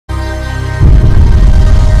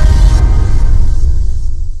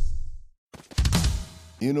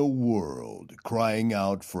In a world crying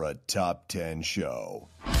out for a top 10 show,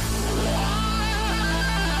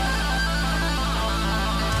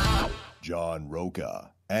 John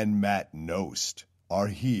Roca and Matt Nost are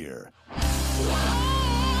here.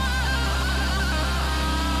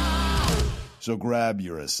 So grab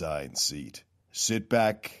your assigned seat, sit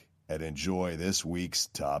back, and enjoy this week's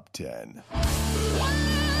Top 10.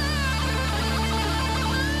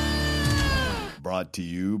 Brought to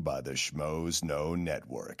you by the Schmoes Know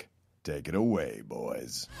Network. Take it away,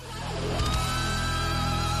 boys.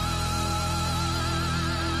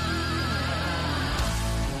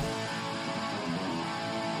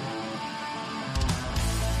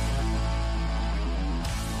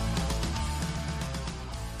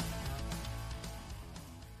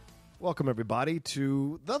 Welcome, everybody,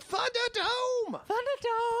 to the Thunderdome!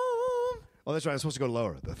 Thunderdome! Oh, that's right. I'm supposed to go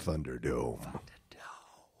lower. The Thunderdome.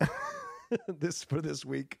 This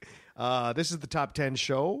week. This is the Top 10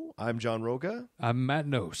 show. I'm John Roca. I'm Matt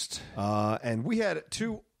Nost. And we had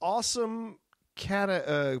two awesome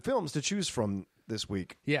films to choose from this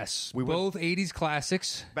week. Yes, We both 80s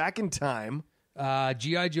classics. Back in time.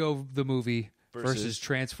 G.I. Joe, the movie, versus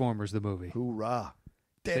Transformers, the movie. Hoorah.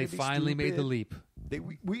 They finally made the leap.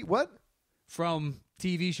 We what? From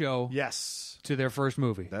TV show Yes. to their first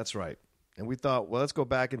movie. That's right. And we thought, well, let's go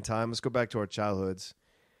back in time. Let's go back to our childhoods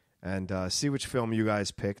and see which film you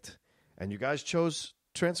guys picked. And you guys chose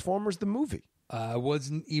Transformers, the movie.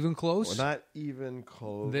 Wasn't even close. Well, not even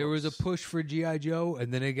close. There was a push for G.I. Joe,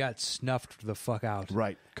 and then it got snuffed the fuck out.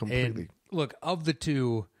 Right, completely. And look, of the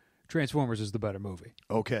two, Transformers is the better movie.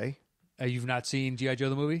 Okay. You've not seen G.I.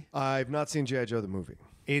 Joe, the movie? I've not seen G.I. Joe, the movie.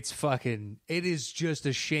 It is just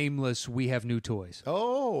a shameless, we have new toys.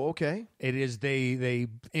 Oh, okay. It is, they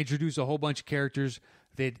introduce a whole bunch of characters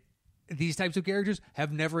that these types of characters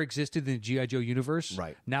have never existed in the G.I. Joe universe.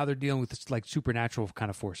 Right. Now they're dealing with like supernatural kind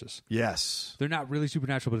of forces. Yes. They're not really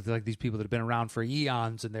supernatural, but they're like these people that have been around for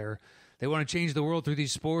eons, and they want to change the world through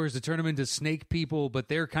these spores to turn them into snake people, but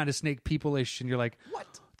they're kind of snake people-ish, and you're like, what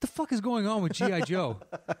the fuck is going on with G.I. Joe?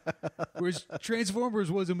 Whereas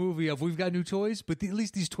Transformers was a movie of, we've got new toys, but at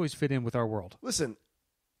least these toys fit in with our world. Listen,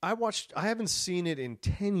 I haven't seen it in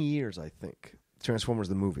 10 years, I think, Transformers,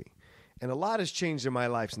 the movie. And a lot has changed in my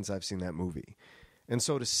life since I've seen that movie. And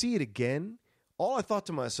so to see it again, all I thought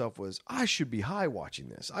to myself was, I should be high watching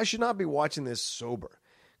this. I should not be watching this sober.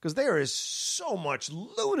 Because there is so much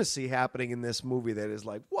lunacy happening in this movie that is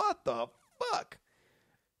like, what the fuck?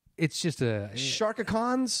 It's just a...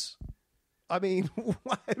 Sharkacons? I mean,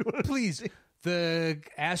 why? Please, the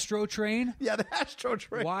Astro Train? Yeah, the Astro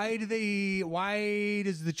Train. Why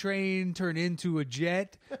does the train turn into a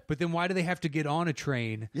jet? But then why do they have to get on a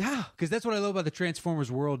train? Yeah. Because that's what I love about the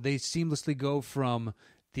Transformers world. They seamlessly go from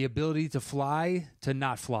the ability to fly to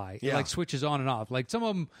not fly. Yeah. It like switches on and off. Like some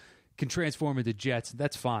of them can transform into jets.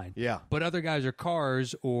 That's fine. Yeah. But other guys are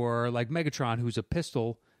cars, or like Megatron, who's a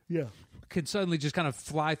pistol. Yeah. Can suddenly just kind of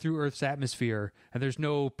fly through Earth's atmosphere, and there's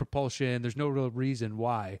no propulsion, there's no real reason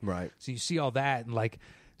why. Right. So you see all that, and like,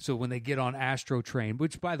 so when they get on Astro Train,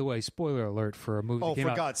 which, by the way, spoiler alert for a movie that came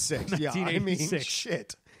for out God's sake. Yeah, I mean, 1986.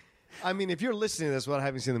 shit. I mean, if you're listening to this without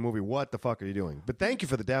having seen the movie, what the fuck are you doing? But thank you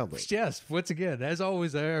for the download. Yes, once again, as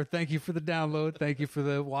always, thank you for the download. Thank you for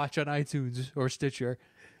the watch on iTunes or Stitcher.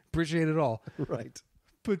 Appreciate it all. Right.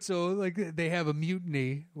 But so, like, they have a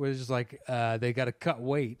mutiny where it's like they got to cut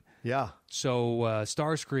weight. Yeah. So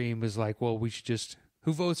Starscream is like, well, we should just...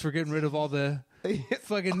 Who votes for getting rid of all the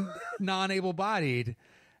fucking non-able-bodied?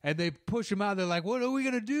 And they push him out. They're like, what are we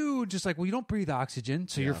going to do? Just like, well, you don't breathe oxygen,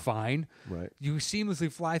 so you're fine. Right. You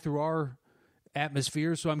seamlessly fly through our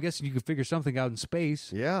atmosphere, so I'm guessing you could figure something out in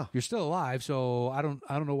space. Yeah. You're still alive, so I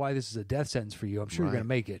don't know why this is a death sentence for you. I'm sure you're going to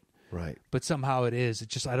make it. Right. But somehow it is.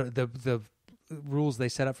 It's just, the rules they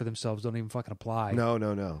set up for themselves don't even fucking apply.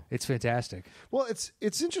 No. It's fantastic. Well,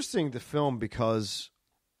 it's interesting, the film, because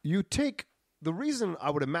you take the reason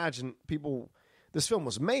I would imagine this film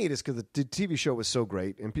was made is because the TV show was so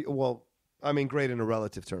great, and great in a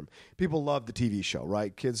relative term. People loved the TV show,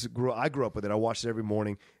 right? I grew up with it. I watched it every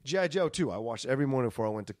morning. G.I. Joe too. I watched it every morning before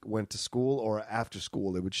I went to school, or after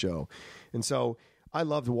school it would show, and so I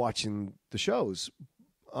loved watching the shows.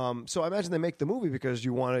 So I imagine they make the movie because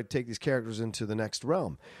you want to take these characters into the next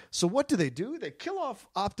realm. So what do? They kill off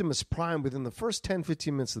Optimus Prime within the first 10,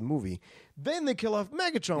 15 minutes of the movie. Then they kill off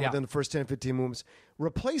Megatron within the first 10, 15 minutes,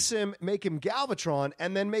 replace him, make him Galvatron,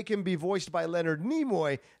 and then make him be voiced by Leonard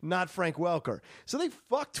Nimoy, not Frank Welker. So they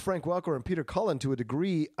fucked Frank Welker and Peter Cullen to a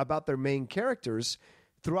degree about their main characters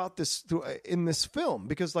in this film.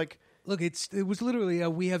 Because, like... Look, it was literally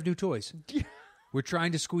we have new toys. We're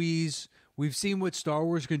trying to squeeze we've seen what Star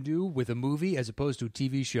Wars can do with a movie as opposed to a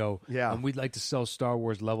TV show. Yeah. And we'd like to sell Star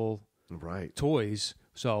Wars level toys.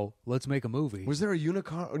 So let's make a movie. Was there a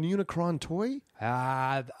Unicron toy?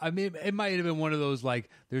 I mean, it might have been one of those like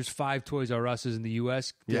there's 5 Toys R Us's in the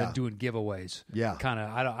U.S. Doing giveaways. Yeah. Kind of.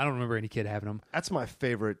 I don't remember any kid having them. That's my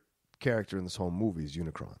favorite character in this whole movie is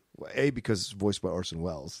Unicron. A, because it's voiced by Orson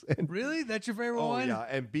Welles. And, Really? That's your favorite one? yeah.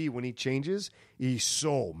 And B, when he changes, he's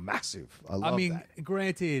so massive. I love that.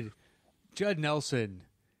 Granted, Judd Nelson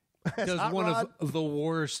does Hot one Rod? of the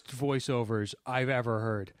worst voiceovers I've ever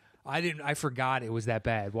heard. I forgot it was that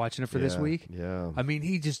bad watching it for this week. Yeah. I mean,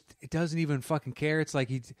 it doesn't even fucking care. It's like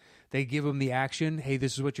they give him the action. Hey,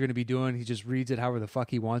 this is what you're going to be doing. He just reads it however the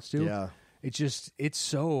fuck he wants to. Yeah. It's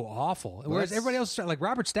so awful. Whereas everybody else, like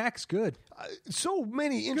Robert Stack's good. So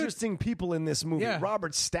many interesting people in this movie. Yeah.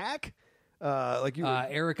 Robert Stack,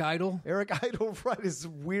 Eric Idle. Eric Idle, right? His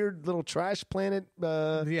weird little trash planet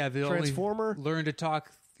The transformer. only learn to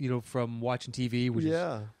talk, from watching TV. Which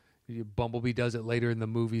is, Bumblebee does it later in the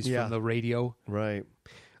movies from the radio. Right.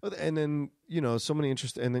 And then, so many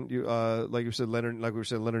interesting, and then you, like we said, Leonard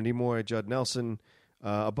Nimoy, Judd Nelson,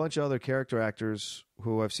 a bunch of other character actors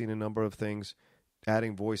who I've seen a number of things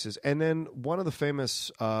adding voices. And then one of the famous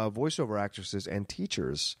voiceover actresses and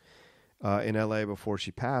teachers in LA before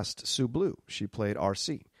she passed, Sue Blue. She played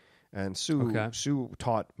RC. And Sue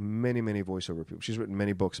taught many, many voiceover people. She's written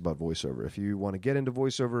many books about voiceover. If you want to get into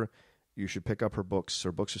voiceover, you should pick up her books.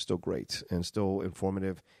 Her books are still great and still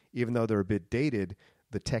informative. Even though they're a bit dated,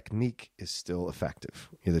 the technique is still effective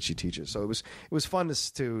that she teaches. So it was fun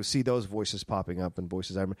to see those voices popping up and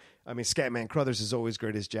voices. I mean, Scatman Crothers is always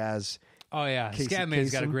great as Jazz. Oh, yeah. Casey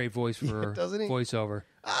Scatman's got a Kasem. great voice for doesn't he? voiceover.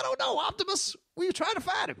 I don't know, Optimus. We try to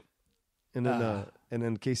fight him. And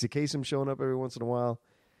then Casey Kasem showing up every once in a while.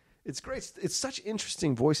 It's great. It's such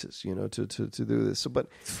interesting voices, to do this. So, but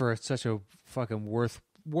For such a fucking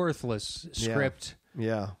worthless script.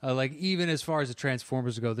 Yeah. Like, even as far as the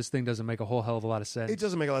Transformers go, this thing doesn't make a whole hell of a lot of sense. It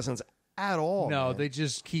doesn't make a lot of sense at all. No, man. they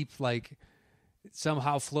just keep,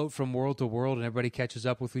 somehow float from world to world, and everybody catches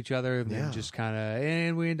up with each other, and then just kind of,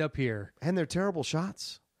 and we end up here. And they're terrible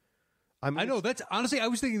shots. I know, that's, honestly, I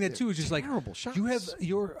was thinking that too. It's just terrible shots.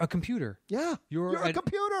 You're a computer. Yeah. You're a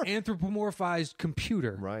computer. Anthropomorphized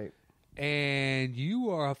computer. Right. And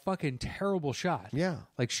you are a fucking terrible shot. Yeah.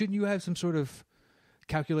 Like, shouldn't you have some sort of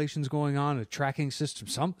calculations going on, a tracking system,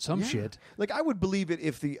 some shit? Like, I would believe it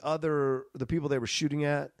if the people they were shooting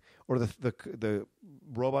at, or the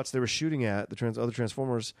robots they were shooting at, other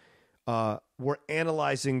Transformers, were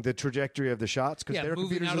analyzing the trajectory of the shots because they're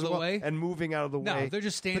moving computers out of as the well, way. and moving out of the way. No, they're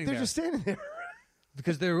just standing But they're there. just standing there.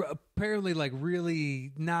 Because they're apparently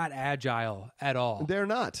really not agile at all. They're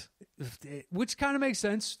not. Which kind of makes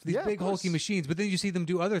sense. These Yeah, big of course. hulky machines. But then you see them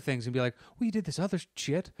do other things and be like, well, you did this other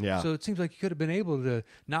shit. Yeah. So it seems like you could have been able to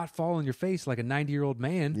not fall on your face like a 90-year-old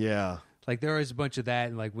man. Yeah. Like, there is a bunch of that,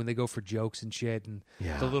 and like when they go for jokes and shit, and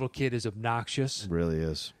the little kid is obnoxious, It really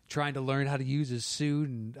is. trying to learn how to use his suit,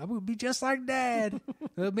 and I'm gonna be just like Dad.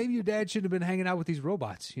 Maybe your dad shouldn't have been hanging out with these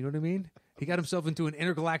robots. You know what I mean? He got himself into an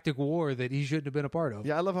intergalactic war that he shouldn't have been a part of.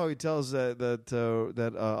 Yeah, I love how he tells that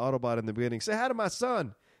Autobot in the beginning, say hi to my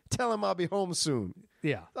son. Tell him I'll be home soon.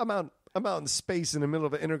 Yeah. I'm out in space in the middle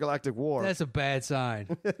of an intergalactic war. That's a bad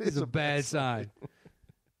sign. It's a bad sign.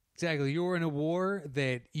 Exactly. You're in a war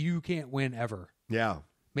that you can't win ever. Yeah.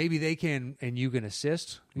 Maybe they can, and you can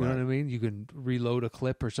assist. You know what I mean? You can reload a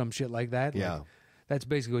clip or some shit like that. Yeah. Like, that's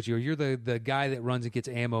basically what you are. You're the guy that runs and gets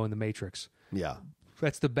ammo in the Matrix. Yeah.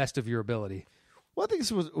 That's the best of your ability. Well, I think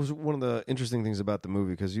this was one of the interesting things about the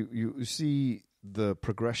movie because you see the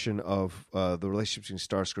progression of the relationship between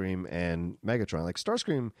Starscream and Megatron. Like,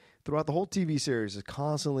 Starscream throughout the whole TV series is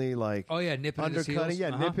constantly like, Oh yeah, nipping at his undercutting,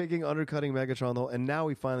 heels. nitpicking, undercutting Megatron. And now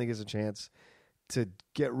he finally gets a chance to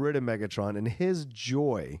get rid of Megatron, and his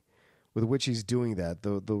joy with which he's doing that.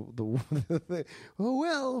 The oh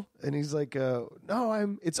well, and he's like,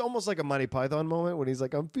 no, it's almost like a Monty Python moment when he's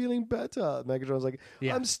like, I'm feeling better. Megatron's like,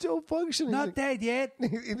 Yeah. I'm still functioning. Not He's dead yet.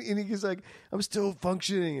 like, and he's like, I'm still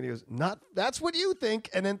functioning, and he goes, not. That's what you think,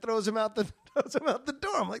 and then throws him out the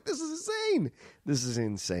door. I'm like, this is insane. This is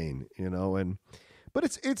insane, and.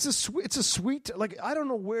 But it's a sweet, like, I don't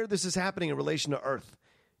know where this is happening in relation to Earth.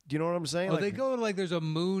 Do you know what I'm saying? Oh, they go to there's a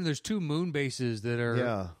moon. There's 2 moon bases that are.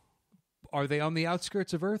 Yeah. Are they on the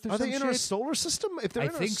outskirts of Earth? Or Are some they in shit? our solar system? If they're I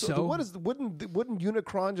in think our, so. Wouldn't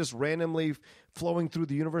Unicron just randomly flowing through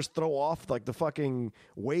the universe throw off like the fucking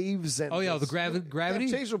waves? And Oh yeah, the gravity.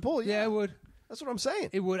 Gravitational pull. Yeah, it would. That's what I'm saying.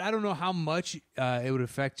 It would. I don't know how much it would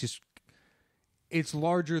affect. Just it's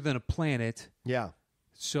larger than a planet. Yeah.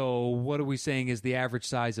 So what are we saying is the average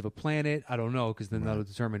size of a planet? I don't know, because then that'll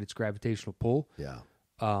determine its gravitational pull. Yeah.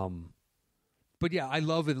 But yeah, I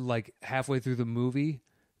love it. Like halfway through the movie,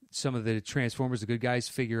 some of the Transformers, the good guys,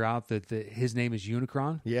 figure out that his name is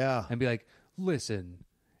Unicron. Yeah. And be like, listen,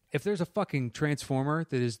 if there's a fucking Transformer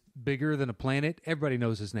that is bigger than a planet, everybody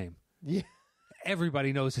knows his name. Yeah.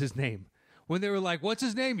 Everybody knows his name. When they were like, what's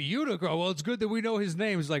his name? Unicron. Well, it's good that we know his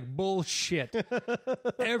name. It's like, bullshit.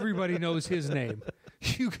 Everybody knows his name.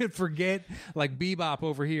 You can forget, like, Bebop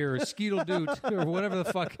over here, or Skeetle-Doot, or whatever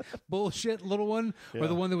the fuck, bullshit little one, or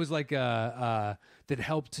the one that was like, that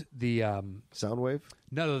helped the... Soundwave?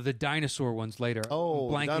 No, the dinosaur ones later.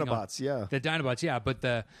 Oh, I'm blanking Dinobots, yeah. The Dinobots, yeah, but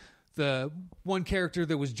the one character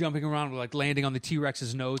that was jumping around, like landing on the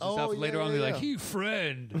T-Rex's nose and stuff. Later on, they're like, "He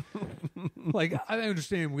friend." Like, I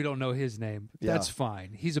understand we don't know his name. Yeah. That's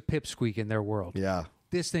fine. He's a pipsqueak in their world. Yeah.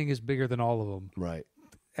 This thing is bigger than all of them. Right.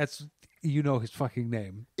 That's his fucking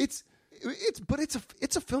name. It's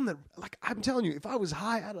a film that, like, I'm telling you, if I was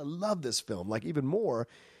high, I'd have loved this film, like, even more.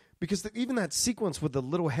 Because even that sequence with the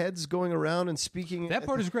little heads going around and speaking, that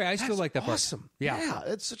part is great. I still like that part. Awesome. Yeah,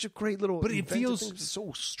 it's such a great little. But it feels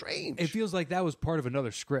so strange. It feels like that was part of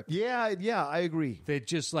another script. Yeah, I agree. That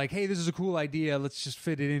just like, hey, this is a cool idea. Let's just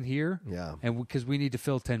fit it in here. Yeah, and because we need to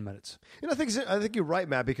fill 10 minutes. And I think you're right,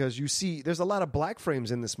 Matt. Because you see, there's a lot of black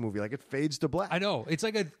frames in this movie. Like it fades to black. I know it's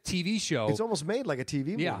like a TV show. It's almost made like a TV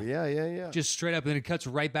movie. Yeah. Just straight up, and then it cuts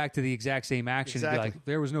right back to the exact same action. Exactly. And be like,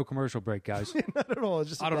 there was no commercial break, guys. Not at all.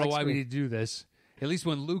 It's just I don't know why we need to do this. At least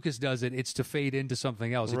when Lucas does it, it's to fade into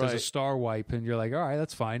something else. It does a star wipe, and you're like, all right,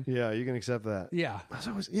 that's fine. Yeah, you can accept that. Yeah.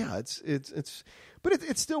 But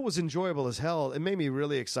it still was enjoyable as hell. It made me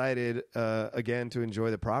really excited again to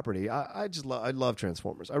enjoy the property. I love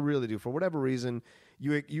Transformers. I really do. For whatever reason,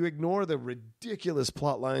 you ignore the ridiculous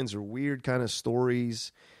plot lines or weird kind of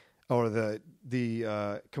stories, or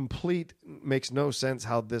the complete makes no sense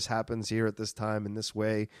how this happens here at this time in this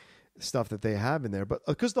way. Stuff that they have in there, but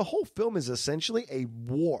because the whole film is essentially a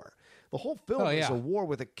war. The whole film is a war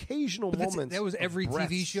with occasional moments. That was every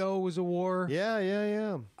TV show was a war. Yeah.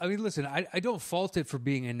 I mean, listen, I don't fault it for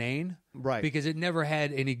being inane, right? Because it never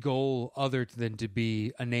had any goal other than to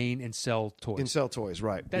be inane and sell toys.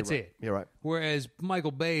 Right? That's it. You're right. Whereas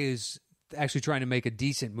Michael Bay is actually trying to make a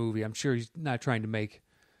decent movie. I'm sure he's not trying to make,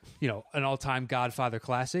 an all-time Godfather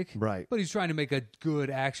classic, right? But he's trying to make a good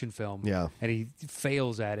action film. Yeah, and he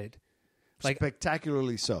fails at it. Like,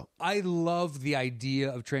 spectacularly so. I love the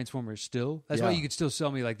idea of Transformers still. That's why you could still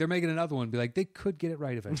sell me, like, they're making another one. Be like, they could get it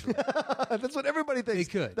right eventually. That's what everybody thinks.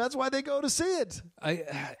 They could. That's why they go to see it.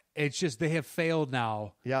 It's just they have failed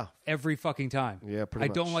now. Yeah. Every fucking time. Yeah, pretty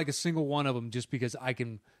much. I don't like a single one of them just because I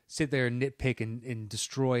can sit there and nitpick and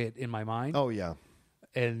destroy it in my mind. Oh, yeah.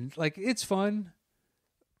 And, like, it's fun.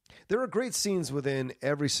 There are great scenes within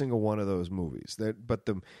every single one of those movies. But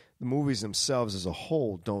the movies themselves as a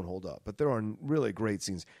whole don't hold up. But there are really great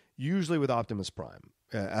scenes, usually with Optimus Prime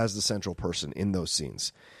as the central person in those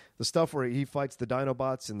scenes. The stuff where he fights the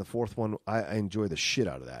Dinobots in the fourth one, I enjoy the shit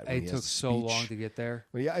out of that. It took so long to get there.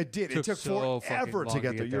 Well, yeah, it did. It took forever to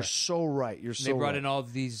get there. You're so right. They brought in all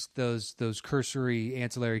of those cursory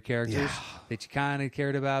ancillary characters that you kind of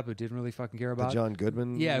cared about but didn't really fucking care about. The John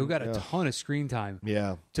Goodman. Yeah, who got a ton of screen time.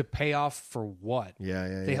 Yeah. To pay off for what?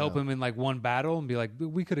 Yeah. They help him in like one battle and be like,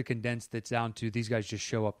 we could have condensed it down to these guys just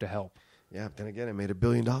show up to help. Yeah, then again, it made $1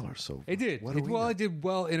 billion. So it did. It did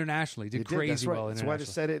well internationally. It did crazy well internationally. That's why they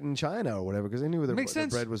said it in China or whatever, because they knew the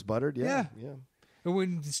bread was buttered. Yeah. And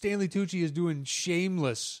when Stanley Tucci is doing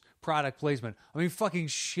shameless product placement, I mean, fucking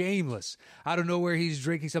shameless. Out of nowhere, he's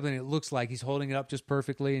drinking something that looks like he's holding it up just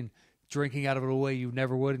perfectly and drinking out of it a way you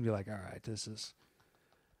never would, and be like, all right, this is...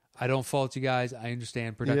 I don't fault you guys. I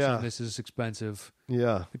understand production on this is expensive.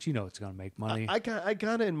 Yeah. But it's going to make money. I kind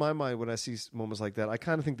of, in my mind, when I see moments like that, I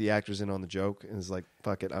kind of think the actor's in on the joke and is like,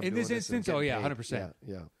 fuck it. In this instance, 100%.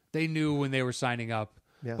 Yeah. They knew when they were signing up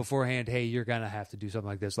beforehand, hey, you're going to have to do something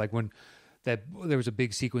like this. Like when there was a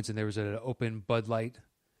big sequence and there was an open Bud Light.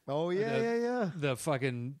 Oh, yeah. The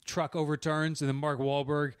fucking truck overturns and then Mark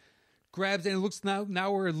Wahlberg grabs and it looks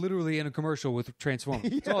now we're literally in a commercial with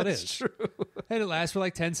Transformers. That's all it is. True. And it lasts for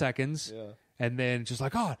like 10 seconds. Yeah. And then just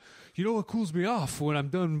like, you know what cools me off when I'm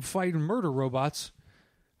done fighting murder robots?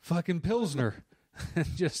 Fucking Pilsner.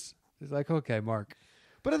 It's like, okay, Mark.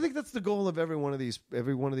 But I think that's the goal of every one of these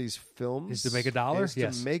films. Is to make $1?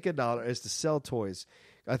 Yes. To make $1 is to sell toys.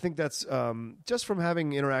 I think that's just from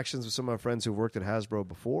having interactions with some of my friends who worked at Hasbro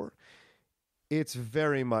before. It's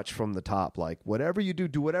very much from the top. Like, whatever you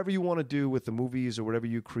do whatever you want to do with the movies or whatever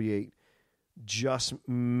you create. just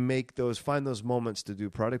find those moments to do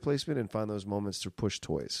product placement and find those moments to push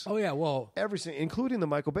toys. Oh yeah, well, Everything, including the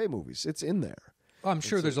Michael Bay movies, it's in there. I'm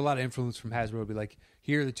sure there's a lot of influence from Hasbro to be like,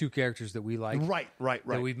 here are the two characters that we like. Right.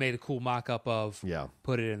 That we've made a cool mock-up of. Yeah.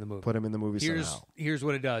 Put it in the movie. Put them in the movie somehow. Here's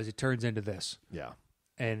what it does. It turns into this. Yeah.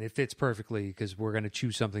 And it fits perfectly because we're going to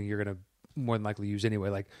choose something you're going to more than likely use anyway,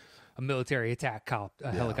 like a military attack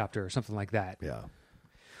helicopter or something like that. Yeah.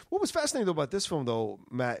 What was fascinating though about this film, though,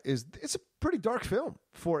 Matt, is it's a pretty dark film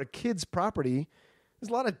for a kid's property.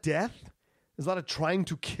 There's a lot of death. There's a lot of trying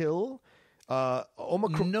to kill.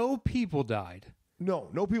 No people died.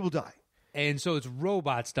 No people die. And so it's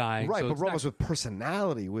robots dying. Right, so but robots with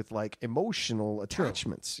personality, with like emotional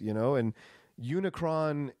attachments, and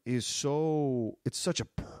Unicron is such a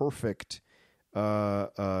perfect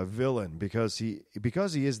villain because he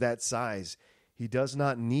is that size. He does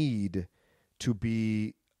not need to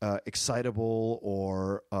be excitable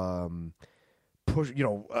or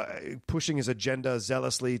pushing his agenda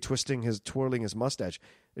zealously, twirling his mustache.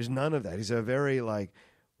 There's none of that. He's a very like,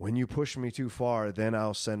 when you push me too far, then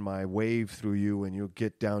I'll send my wave through you and you'll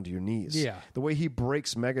get down to your knees. Yeah. The way he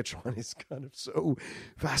breaks Megatron is kind of so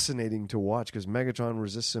fascinating to watch because Megatron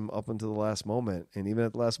resists him up until the last moment. And even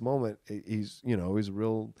at the last moment, he's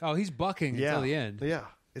real. Oh, he's bucking until the end. Yeah.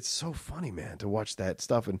 It's so funny, man, to watch that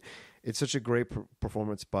stuff. And it's such a great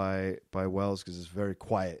performance by Wells because it's very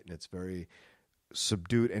quiet and it's very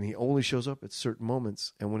subdued, and he only shows up at certain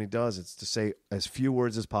moments, and when he does, it's to say as few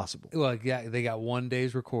words as possible. Well, yeah, they got 1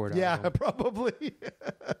 day's record. Yeah, probably.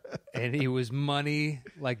 And he was money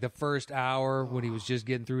like the first hour when he was just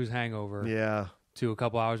getting through his hangover. Yeah. To a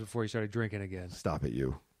couple hours before he started drinking again. Stop it,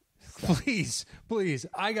 you. Please.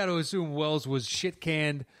 I got to assume Wells was shit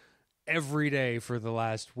canned every day for the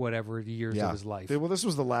last whatever years of his life. Well, this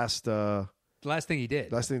was the last thing he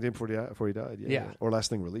did. Last thing he did before he died. Yeah. Or last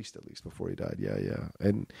thing released, at least, before he died. Yeah.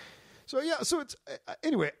 And so it's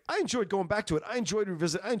anyway, I enjoyed going back to it. I enjoyed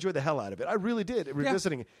the hell out of it. I really did.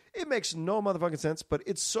 Revisiting it. It makes no motherfucking sense, but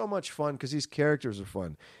it's so much fun because these characters are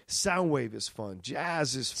fun. Soundwave is fun.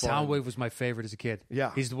 Jazz is fun. Soundwave was my favorite as a kid.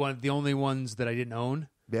 Yeah. He's the only ones that I didn't own.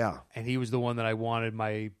 Yeah. And he was the one that I wanted.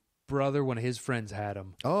 My brother, one of his friends had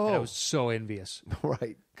him. Oh. And I was so envious.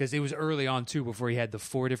 Right. Because it was early on, too, before he had the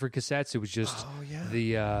 4 different cassettes. It was just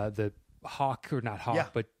the hawk, or not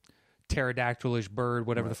hawk, but pterodactylish bird,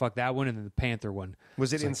 whatever the fuck that one, and then the panther one.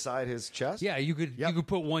 Was it inside his chest? Yeah, you could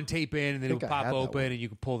put one tape in, and then it would pop open, and you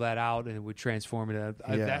could pull that out, and it would transform it.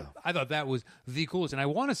 I thought that was the coolest. And I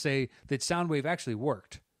want to say that Soundwave actually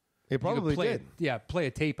worked. It probably did. Play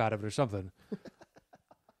a tape out of it or something.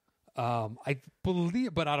 I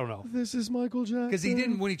believe, but I don't know. This is Michael Jackson. Because he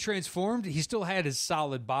didn't, when he transformed, he still had his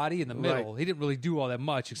solid body in the middle. Right. He didn't really do all that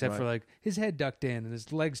much except for like his head ducked in and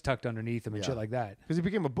his legs tucked underneath him and shit like that. Because he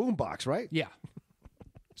became a boombox, right? Yeah.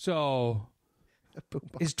 So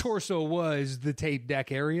his torso was the tape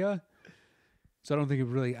deck area. So I don't think it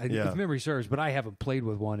really, if memory serves, but I haven't played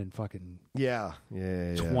with one in fucking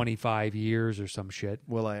 25 years or some shit.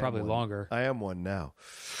 Well, I am probably one. Longer. I am one now.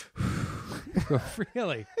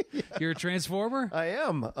 Really? You're a Transformer? I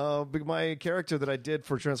am. My character that I did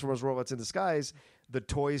for Transformers Robots in Disguise, the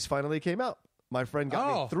toys finally came out. My friend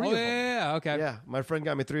got me 3 of them. Yeah, okay. Yeah, my friend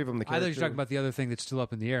got me 3 of them. I thought you were talking about the other thing that's still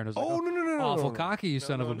up in the air. And I was like, no. Awful cocky, you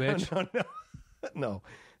son of a bitch. No.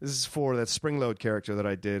 This is for that Springload character that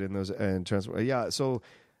I did in those and Transformers. Yeah, so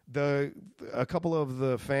a couple of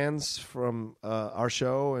the fans from our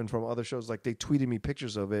show and from other shows, like they tweeted me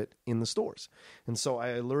pictures of it in the stores, and so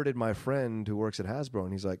I alerted my friend who works at Hasbro,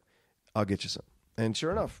 and he's like, "I'll get you some." And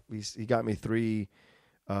sure enough, he got me 3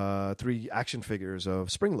 action figures of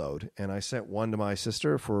Springload, and I sent one to my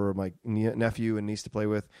sister for my nephew and niece to play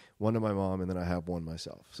with, one to my mom, and then I have one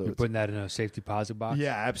myself. So you're putting that in a safe deposit box?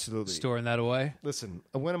 Yeah, absolutely. Storing that away? Listen,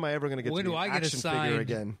 when am I ever going to get to the action figure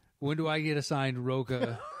again? When do I get assigned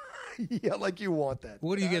Roka? Yeah, like you want that.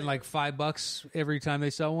 What are you getting, like $5 every time they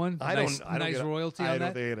sell one? I don't get royalty on that?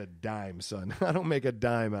 I don't get a dime, son. I don't make a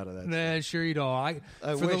dime out of that. Nah, sure you don't.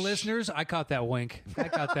 For the listeners, I caught that wink.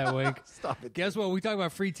 Stop it. Guess what? We talk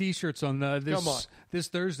about free T-shirts on this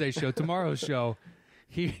Thursday show, tomorrow's show.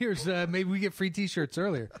 Here's maybe we get free T-shirts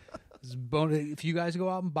earlier. If you guys go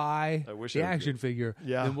out and buy the action figure,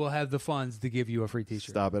 then we'll have the funds to give you a free T-shirt.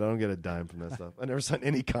 Stop it! I don't get a dime from that stuff. I never signed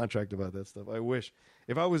any contract about that stuff. I wish.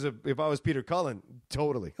 If I was Peter Cullen,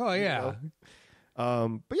 totally. Oh yeah.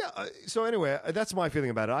 But yeah. So anyway, that's my feeling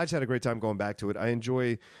about it. I just had a great time going back to it. I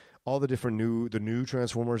enjoy all the different new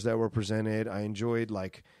Transformers that were presented. I enjoyed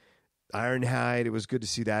like Ironhide. It was good to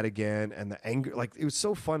see that again, and the anger. Like it was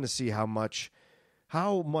so fun to see how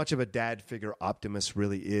how much of a dad figure Optimus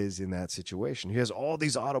really is in that situation. He has all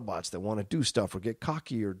these Autobots that want to do stuff or get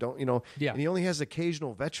cocky or don't, Yeah. and he only has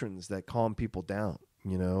occasional veterans that calm people down,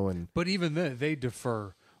 and But even then, they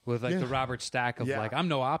defer with like Yeah. the Robert Stack of Yeah. like, I'm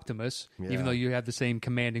no Optimus, Yeah. even though you have the same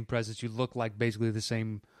commanding presence. You look like basically the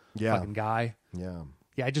same Yeah. fucking guy. yeah.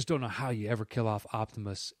 Yeah, I just don't know how you ever kill off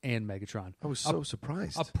Optimus and Megatron. I was so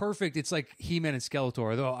surprised. It's like He-Man and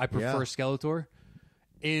Skeletor, though I prefer Yeah. Skeletor.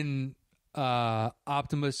 In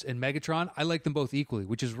Optimus and Megatron, I like them both equally,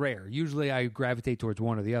 which is rare. Usually I gravitate towards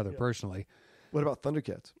one or the other, personally. What about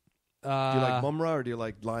Thundercats? Do you like Mumra or do you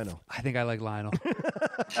like Lionel? I think I like Lionel.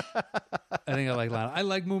 I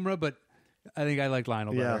like Mumra, but I think I like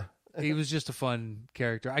Lionel better. He was just a fun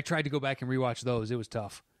character. I tried to go back and rewatch those. It was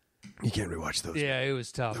tough. You can't rewatch those. Yeah, it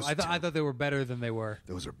was tough. I thought they were better than they were.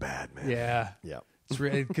 Those are bad, man. Yeah. Yeah. It's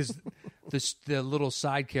really because the little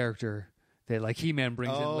side character that like He-Man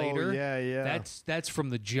brings in later. Yeah. That's from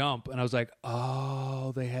the jump, and I was like,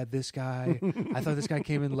 oh, they had this guy. I thought this guy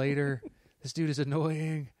came in later. This dude is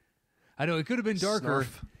annoying. I know it could have been darker.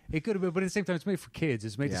 Snarf. It could have been, but at the same time, it's made for kids.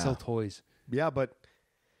 It's made to Yeah. sell toys. Yeah, but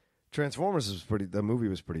Transformers the movie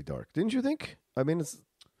was pretty dark. Didn't you think? I mean, it's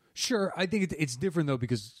Sure, I think it's different though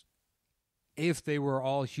because if they were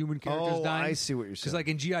all human characters dying, I see what you're saying. because like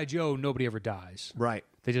in G.I. Joe, nobody ever dies. right.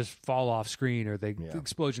 They just fall off screen, or the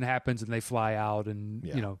explosion happens and they fly out, and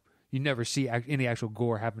Yeah. you never see any actual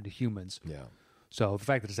gore happen to humans. Yeah. So the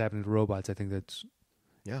fact that it's happening to robots, I think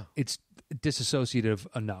Yeah. it's disassociative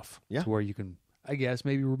enough Yeah. to where you can, I guess,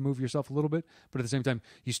 maybe remove yourself a little bit, but at the same time,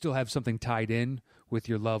 you still have something tied in with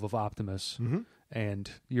your love of Optimus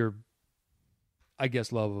and your, I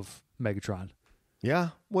guess, love of Megatron. Yeah.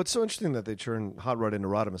 Well, it's so interesting that they turned Hot Rod into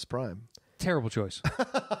Rodimus Prime. Terrible choice.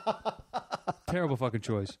 Terrible fucking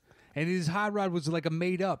choice. And his Hot Rod was like a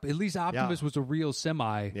made up. At least Optimus was a real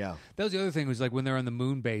semi. Yeah. That was the other thing, was like when they're on the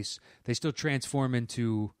moon base, they still transform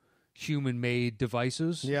into human made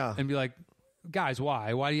devices. Yeah. And be like, guys,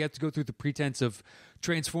 why? Why do you have to go through the pretense of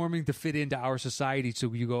transforming to fit into our society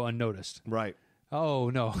so you go unnoticed? Right. Oh,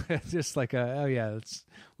 no. Just like,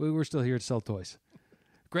 we're still here to sell toys.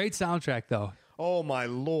 Great soundtrack, though. Oh, my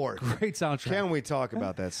Lord. Great soundtrack. Can we talk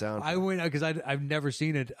about that soundtrack? I went, because I've never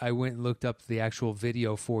seen it. I went and looked up the actual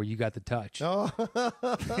video for You Got the Touch. Oh.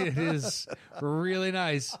 It is really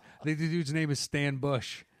nice. I think the dude's name is Stan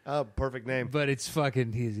Bush. Oh, perfect name. But it's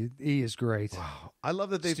fucking, he is great. I love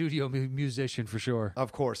that they... Studio musician for sure.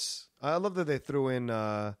 Of course. I love that they threw in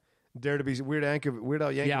Dare to Be... Weird Al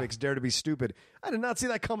Yankovic's Dare to Be Stupid. I did not see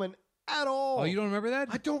that coming at all. Oh, you don't remember that?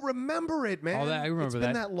 I don't remember it, man. I remember it's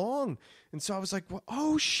been that long. And so I was like, well,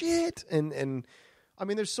 oh, shit. And I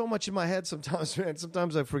mean, there's so much in my head sometimes, man.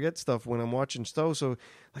 Sometimes I forget stuff when I'm watching stuff. So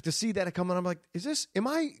like to see that come on, I'm like,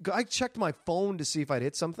 I checked my phone to see if I'd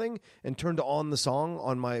hit something and turned on the song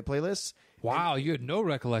on my playlist. Wow, you had no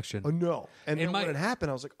recollection. Oh, no. And then my- when it happened,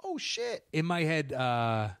 I was like, oh, shit. In my head,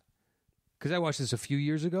 because I watched this a few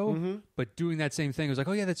years ago, but doing that same thing, I was like,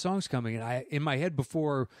 oh yeah, that song's coming. And in my head,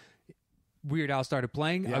 before Weird Al started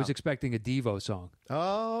playing, I was expecting a Devo song.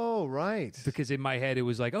 Oh, right. Because in my head, it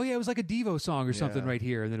was like, oh yeah, it was like a Devo song or something right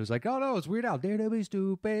here. And then it was like, oh no, it's Weird Al. Dare to be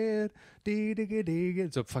stupid.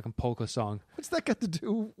 It's a fucking polka song. What's that got to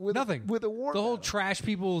do with Nothing. With a war? The whole trash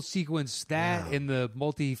people sequence, that and the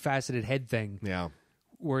multifaceted head thing Yeah.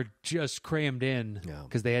 were just crammed in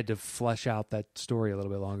because they had to flesh out that story a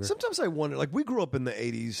little bit longer. Sometimes I wonder, like we grew up in the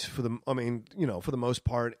 80s for the most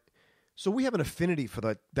part. So we have an affinity for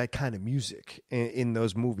that kind of music in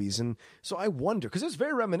those movies. And so I wonder, because it's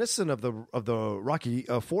very reminiscent of the Rocky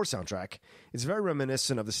 4 soundtrack. It's very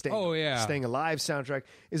reminiscent of the Staying Alive soundtrack.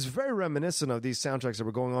 It's very reminiscent of these soundtracks that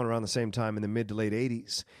were going on around the same time in the mid to late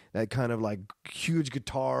 80s. That kind of like huge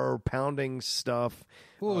guitar pounding stuff.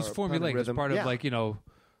 Well, it was formulaic. It was part of like,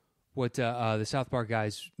 what the South Park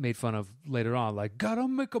guys made fun of later on, like, gotta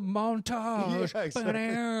make a montage. Yeah,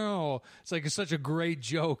 exactly. It's like such a great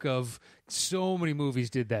joke of so many movies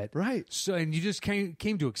did that. Right. So, and you just came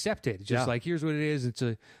to accept it. It's just like, here's what it is. It's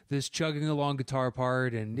this chugging along guitar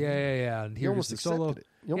part, and and You almost here's the solo. accepted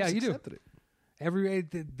it. You almost accepted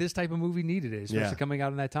it. This type of movie needed it, especially coming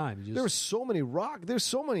out in that time. There were so many there's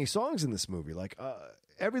so many songs in this movie. Like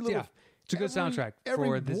every little... it's a good soundtrack every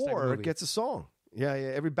for this type of war movie. gets a song. Yeah,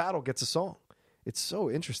 every battle gets a song. It's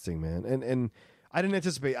so interesting, man. And I didn't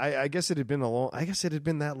anticipate. I guess it had been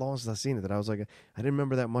that long since I've seen it that I was like, I didn't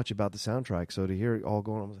remember that much about the soundtrack. So to hear it all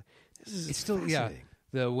going on, I was like, this is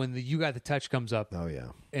fascinating. When the You Got the Touch comes up. Oh yeah.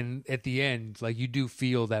 And at the end, like you do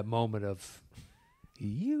feel that moment of,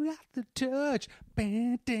 You got the touch.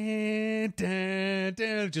 Ban, dan, dan,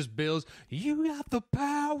 dan. Just Bills. You got the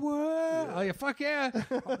power. Oh, yeah, fuck yeah.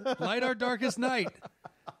 Light our darkest night.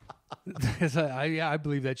 I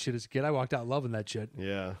believe that shit as a kid. I walked out loving that shit.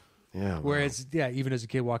 Yeah. Whereas, even as a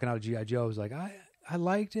kid walking out of G.I. Joe, I was like, I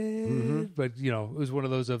liked it. But, it was one of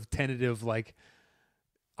those of tentative, like,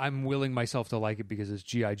 I'm willing myself to like it because it's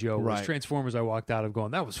G.I. Joe. Right. Whereas Transformers, I walked out of going,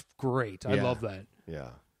 that was great. I love that. Yeah.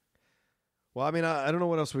 Well, I mean, I don't know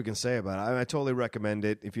what else we can say about it. I totally recommend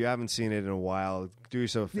it. If you haven't seen it in a while, do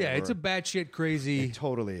yourself a favor. Yeah, it's a batshit crazy It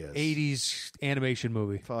totally is. 80s animation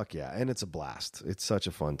movie. Fuck yeah. And it's a blast. It's such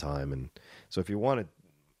a fun time. And so if you want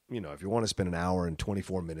to spend an hour and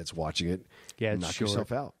 24 minutes watching it, it's knock short.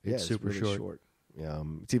 yourself out. Yeah, It's super really short. Yeah,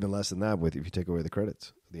 it's even less than that if you take away the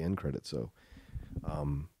credits, the end credits. So, but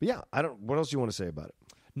yeah, what else do you want to say about it?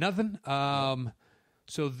 Nothing.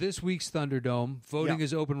 So this week's Thunderdome voting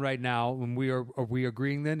is open right now. And are we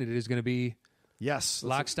agreeing then it is going to be Yes,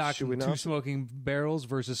 Lock, Stock, and Two Smoking Barrels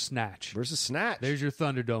versus Snatch? There's your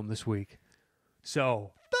Thunderdome this week.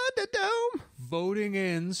 So Thunderdome. voting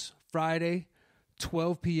ends Friday,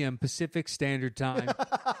 12 p.m. Pacific Standard Time.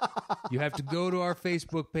 You have to go to our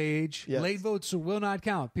Facebook page. Yes. Late votes will not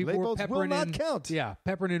count. People Late were votes peppering will not in. count. Yeah,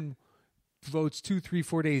 peppering in votes 2, 3,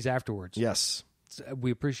 4 days afterwards. Yes,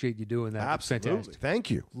 We appreciate you doing that. It's absolutely. fantastic.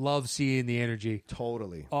 Thank you. Love seeing the energy.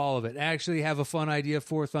 Totally. All of it. Actually have a fun idea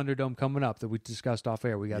for Thunderdome coming up that we discussed off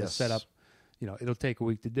air. We got to set up. It'll take a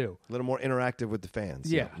week to do. A little more interactive with the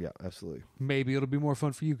fans. Yeah. Yeah, absolutely. Maybe it'll be more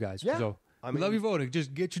fun for you guys. Yeah. So I we love you voting.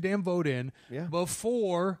 Just get your damn vote in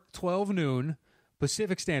before 12 noon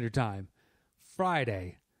Pacific Standard Time.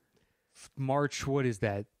 Friday, March, what is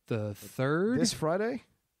that? The 3rd? This Friday?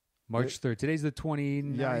 March 3rd. Today's the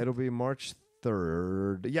 29th. Yeah, it'll be March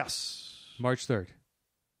 3rd. Yes. March 3rd.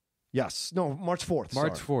 Yes. No, March 4th.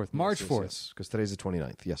 March sorry. 4th. March 4th. Yes, because today's the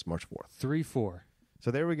 29th. Yes, March 4th. 3-4. So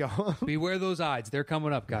there we go. Beware those odds. They're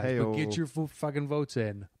coming up, guys. Hey-o. But get your fucking votes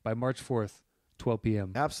in by March 4th, 12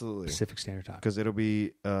 p.m. Absolutely. Pacific Standard Time. Because it'll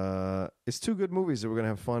be, it's two good movies that we're going to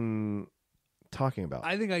have fun talking about.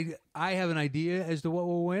 I think I have an idea as to what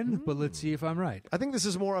will win, but let's see if I'm right. I think this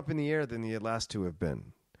is more up in the air than the last two have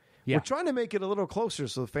been. Yeah. We're trying to make it a little closer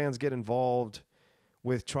so the fans get involved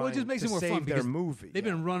with trying It just makes to it more save fun their because movie. They've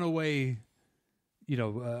been runaway,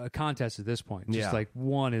 contest at this point. Just like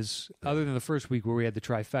one is, other than the first week where we had the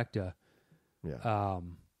trifecta. Yeah.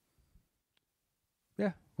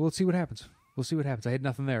 We'll see what happens. I had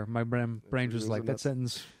nothing there. My brain was like, that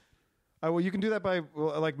sentence. Well, you can do that by,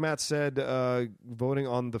 like Matt said, voting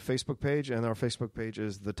on the Facebook page, and our Facebook page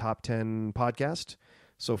is the Top 10 Podcast.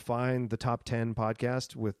 So find the Top 10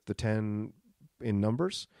 Podcast with the 10 in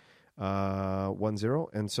numbers, 10,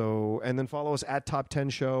 and then follow us at Top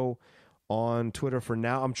 10 Show on Twitter for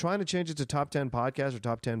now. I'm trying to change it to Top 10 Podcast or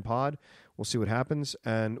Top 10 Pod. We'll see what happens,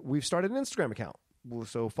 and we've started an Instagram account,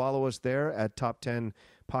 so follow us there at Top 10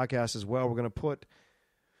 Podcast as well. We're going to put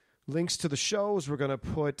links to the shows. We're going to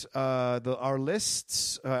put our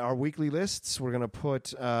lists, our weekly lists. We're going to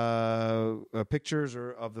put pictures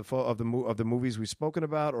of the movies we've spoken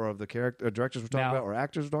about, or of the directors we're talking about, or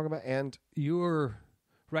actors we're talking about. And you're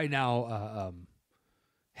right now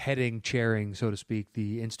chairing, so to speak,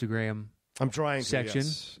 the Instagram I'm trying section,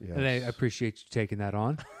 yes. and I appreciate you taking that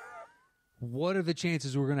on. What are the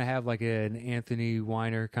chances we're going to have like an Anthony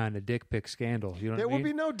Weiner kind of dick pic scandal? You know there what I mean?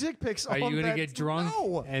 will be no dick pics. Are you going to get drunk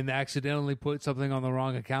and accidentally put something on the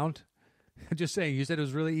wrong account? Just saying. You said it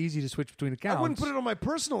was really easy to switch between accounts. I wouldn't put it on my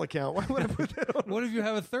personal account. Why would I put that on? What if you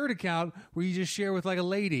have a third account where you just share with like a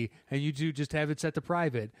lady and you two just have it set to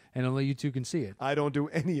private and only you two can see it? I don't do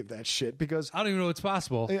any of that shit because I don't even know it's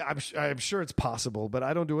possible. I'm sure it's possible, but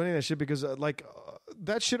I don't do any of that shit because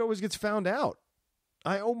that shit always gets found out.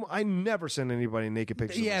 I never send anybody naked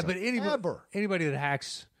pictures. Yeah, of myself. but anybody that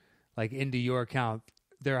hacks like into your account,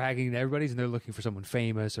 they're hacking into everybody's and they're looking for someone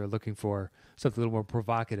famous or looking for something a little more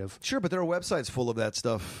provocative. Sure, but there are websites full of that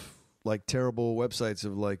stuff, like terrible websites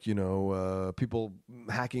of people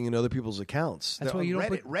hacking in other people's accounts. That's why you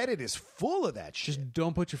don't Reddit is full of that shit. Just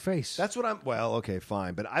don't put your face. That's what I'm. Well, okay,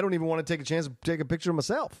 fine, but I don't even want to take a chance to take a picture of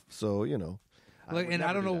myself. So and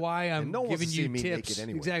I don't know why I'm giving you tips.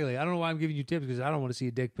 Anyway. Exactly. I don't know why I'm giving you tips because I don't want to see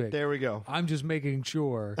a dick pic. There we go. I'm just making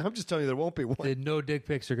sure I'm just telling you there won't be one. that no dick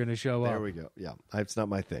pics are going to show up. There we go. Yeah, it's not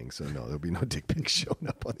my thing, so no, there'll be no dick pics showing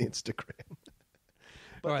up on the Instagram.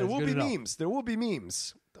 But right, there will be enough. memes. There will be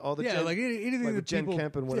memes. All the like anything like that Jen people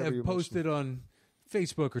Kemp and whatever have posted on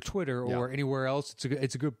Facebook or Twitter or anywhere else.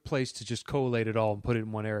 It's a good place to just collate it all and put it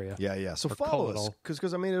in one area. Yeah. So Or follow cull it us all.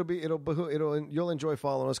 because I mean you'll enjoy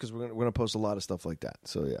following us because we're gonna post a lot of stuff like that.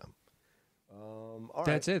 So yeah. All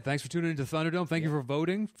That's right. it. Thanks for tuning into Thunderdome. Thank you for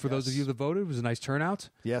voting. For those of you that voted, it was a nice turnout.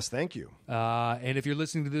 Yes, thank you. And if you're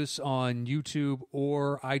listening to this on YouTube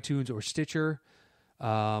or iTunes or Stitcher,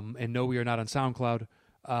 and no, we are not on SoundCloud,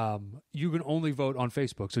 you can only vote on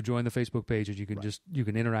Facebook. So join the Facebook page and you can you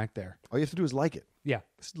can interact there. All you have to do is like it. Yeah.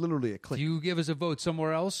 It's literally a click. If you give us a vote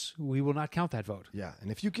somewhere else, we will not count that vote. Yeah,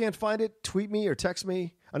 and if you can't find it, tweet me or text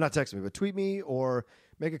me. Not text me, but tweet me or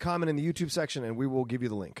make a comment in the YouTube section, and we will give you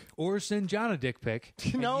the link. Or send John a dick pic.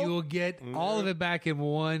 No. And you will get all of it back in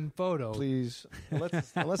one photo. Please.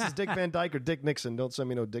 Unless it's Dick Van Dyke or Dick Nixon, don't send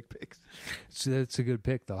me no dick pics. So that's a good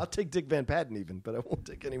pic, though. I'll take Dick Van Patten even, but I won't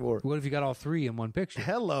take any more. What if you got all three in one picture?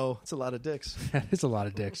 Hello. It's a lot of dicks. That is a lot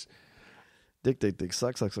of dicks. Dick, dick, dick,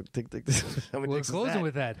 suck, suck, suck, dick, dick, dick. How many We're dicks is closing that?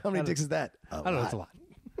 with that. How many dicks is that? I don't know. It's a lot.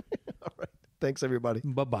 All right. Thanks, everybody.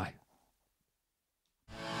 Bye-bye.